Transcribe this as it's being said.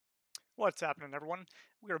What's happening, everyone?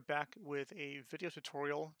 We are back with a video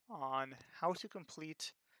tutorial on how to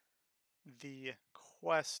complete the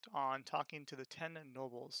quest on talking to the 10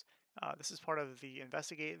 nobles. This is part of the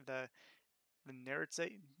investigate the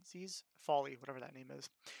Neretzes Folly, whatever that name is.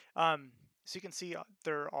 So you can see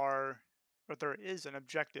there is an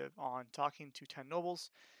objective on talking to 10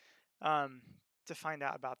 nobles to find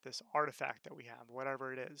out about this artifact that we have,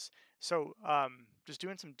 whatever it is. So just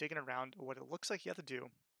doing some digging around, what it looks like you have to do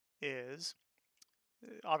is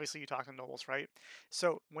obviously you talk to nobles, right?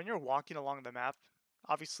 So when you're walking along the map,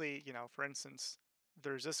 obviously, for instance,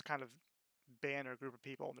 there's this kind of band or group of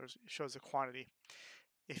people, and it shows a quantity.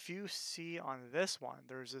 If you see on this one,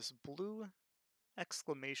 there's this blue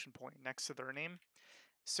exclamation point next to their name.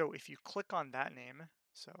 So if you click on that name,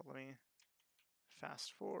 so let me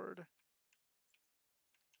fast forward.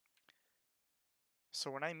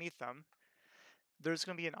 So when I meet them, there's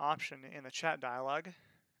going to be an option in the chat dialog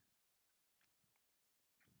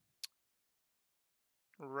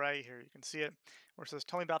right here. You can see it where it says,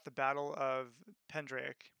 "Tell me about the Battle of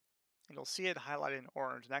Pendraic." And you'll see it highlighted in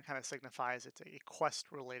orange, and that kind of signifies it's a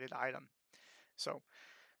quest-related item. So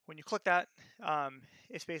when you click that,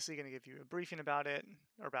 it's basically going to give you a briefing about it,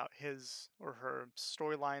 or about his or her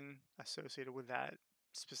storyline associated with that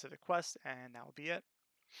specific quest, and that will be it.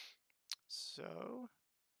 So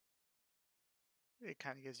it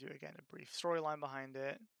kind of gives you, again, a brief storyline behind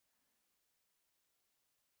it.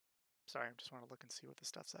 Sorry, I just want to look and see what this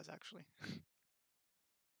stuff says, actually.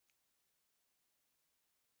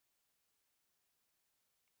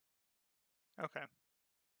 Okay.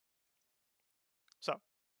 So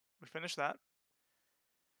we finished that.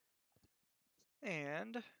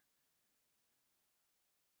 And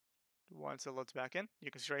once it loads back in,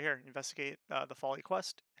 you can see right here, investigate the Folly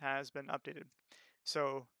quest has been updated.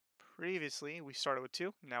 So previously we started with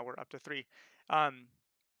 2, now we're up to 3.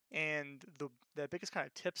 And the biggest kind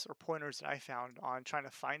of tips or pointers that I found on trying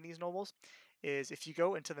to find these nobles is if you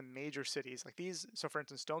go into the major cities like these. So for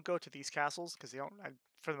instance, don't go to these castles because they don't,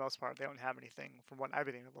 for the most part, they don't have anything from what I've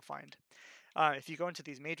been able to find. If you go into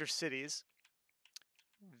these major cities,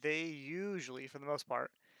 they usually, for the most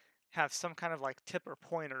part, have some kind of like tip or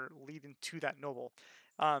pointer leading to that noble.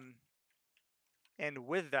 And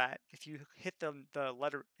with that, if you hit the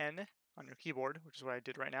letter N on your keyboard, which is what I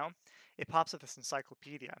did right now, it pops up this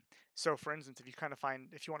encyclopedia. So for instance, if you want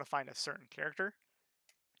to find a certain character,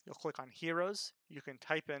 you'll click on heroes. You can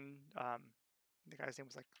type in, the guy's name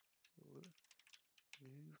was like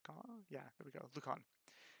Lucon. Yeah, there we go, Lucon.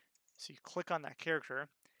 So you click on that character.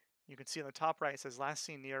 You can see on the top right, it says last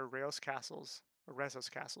seen near Rezos Castles.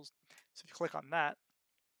 So if you click on that,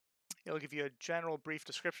 it'll give you a general brief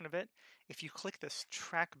description of it. If you click this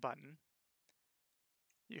track button,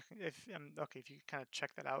 you can, if you kind of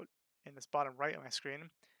check that out in this bottom right of my screen,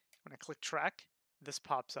 when I click track, this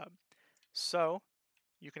pops up. So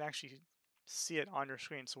you can actually see it on your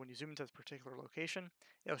screen. So when you zoom into this particular location,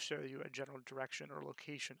 it'll show you a general direction or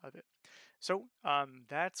location of it. So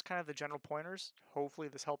that's kind of the general pointers. Hopefully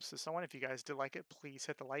this helps to someone. If you guys did like it, please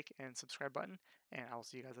hit the like and subscribe button, and I'll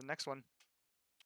see you guys in the next one.